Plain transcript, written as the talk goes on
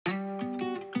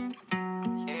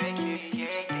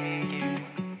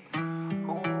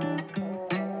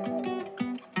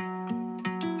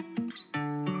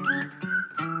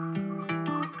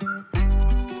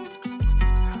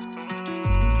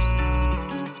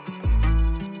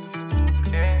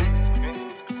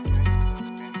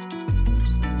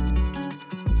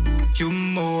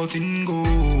more than gold.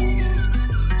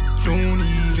 Don't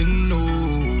even know.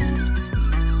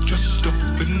 Just a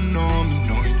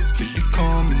phenomenon, really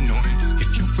common. If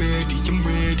you ready, I'm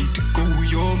ready to go.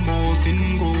 You're more than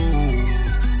gold.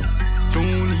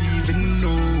 Don't even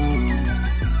know.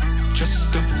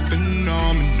 Just a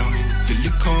phenomenon,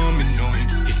 really common.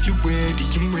 If you ready,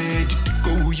 I'm ready to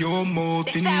go. You're more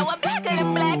than gold. Sour, blacker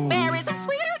than blackberries. I'm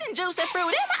sweeter than juicy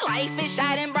fruit. And my life is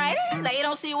shining brighter. They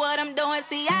don't see what I'm doing.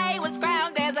 See, I was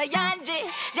crowned as a young G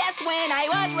just when I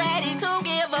was ready to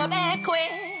give up and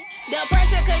quit. The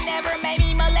pressure could never make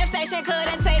me. Molestation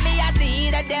couldn't take me. I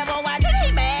see the devil watching.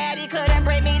 He mad, he couldn't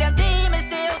break me. Them demons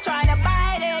still trying to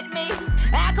bite at me.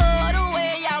 I could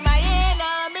away all my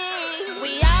enemy.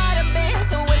 We all done been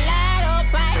through a lot of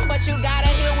pain, but you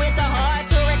gotta heal with the heart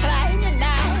to reclaim your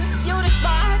night. You the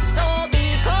spark, so be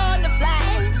cold to fly.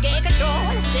 Get control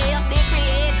of self, then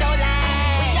create your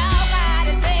life. We all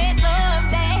gotta take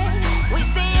someday. We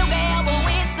still gamble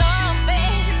with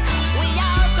something. We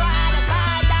all trying to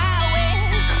find our way.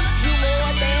 You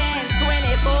more than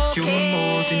 24K. You're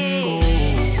more than gold.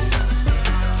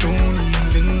 Don't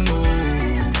even know.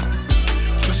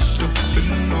 Just a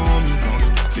phenomenon,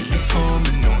 really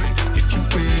common. If you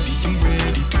ready, I'm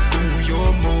ready to go.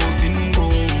 You're more than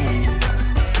gold.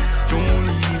 Don't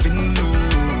even know.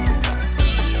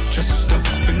 Just a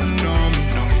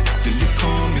phenomenon, really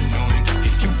common.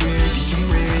 If you ready, I'm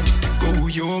ready to go.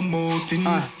 You're more than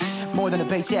more than a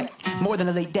paycheck, more than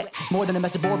a late debt, more than a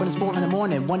message board when it's 4 in the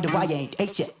morning. Wonder why you ain't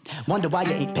ate yet, wonder why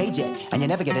you ain't paid yet, and you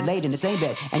never get it laid in the same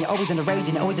bed, and you're always in the rage,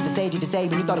 and you're always at the stage of the day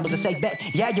when you thought it was a safe bet.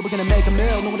 Yeah, you were gonna make a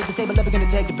meal, no one at the table ever gonna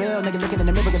take the bill. Nigga looking in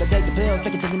the mirror, gonna take the pill,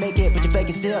 fake it till you make it, but you're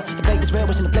faking still. The fake is real,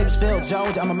 wishing the plate was filled.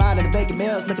 Told you I'm a mind of the vacant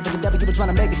meals, looking for the devil, you were trying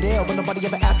to make a deal, but nobody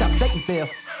ever asked how Satan feel.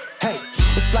 Hey,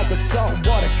 it's like a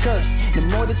saltwater curse. The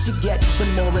more that you get, the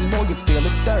more and more you feel the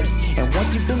thirst. And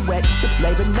once you've been wet, the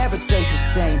flavor never tastes the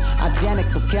same.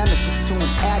 Identical chemicals to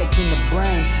an addict in the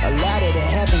brain. A ladder to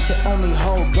heaven could only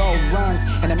hold gold runs.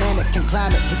 And a man that can climb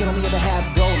it, he can only ever have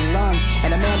gold lungs. And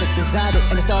a man that designed it,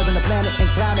 and the stars on the planet and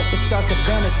climate, it starts to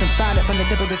vanish and find it from the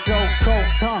tip of the so cold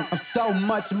tongue. I'm so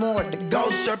much more to go.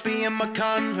 Gold Sharpie in my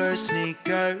Converse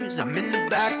sneakers. I'm in the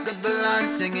back of the line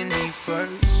singing me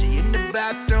first. She in the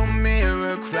bathroom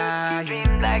mirror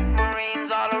crying. Blackberries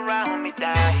all around me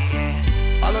dying.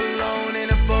 All alone in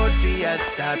a Ford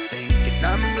Fiesta, thinking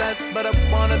I'm blessed, but I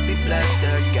wanna be blessed.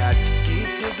 I got to keep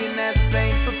digging, that's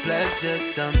pain for pleasure.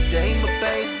 Someday my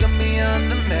face gonna be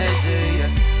under measure,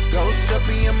 yeah. Gold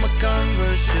Sharpie in my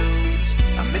Converse shoes.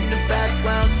 I'm in the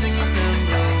background singing them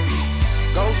blues.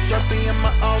 Gold Sharpie in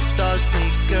my all-star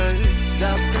sneakers.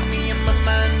 Alchemy in my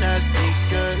mind, not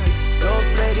secret.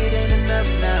 Gold-plated ain't enough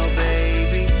now,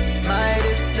 baby. Might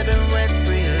is slipping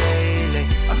rent-free lately.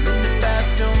 I'm in the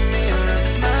bathroom mirror,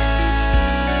 smile.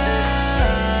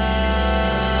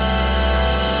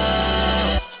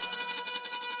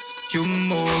 you're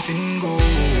more than gold.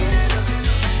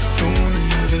 Don't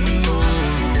even know.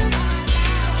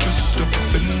 Just a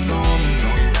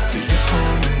phenomenon, really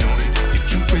common. If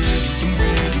you ready, I'm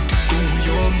ready to go.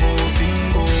 You're more than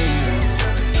gold.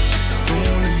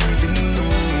 Don't even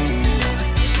know.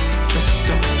 Just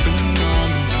a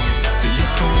phenomenon, really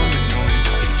common.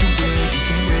 If you ready,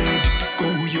 I'm ready to go.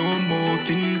 You're more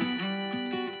than.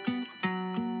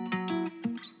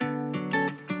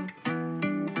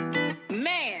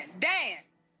 Man, Dan,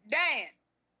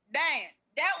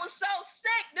 that was so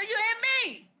sick. Do you hear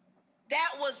me?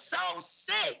 That was so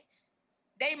sick.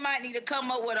 They might need to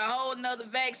come up with a whole nother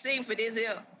vaccine for this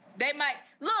here. They might,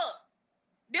 look,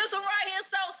 this one right here is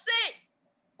so sick.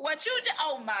 What you just,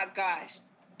 oh my gosh,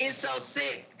 it's so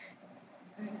sick.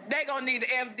 They gonna need the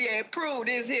FDA approve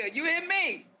this here. You hear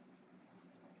me?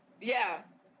 Yeah.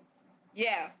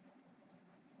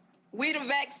 We the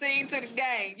vaccine to the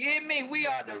game. You hear me? We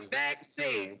are the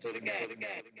vaccine to the game.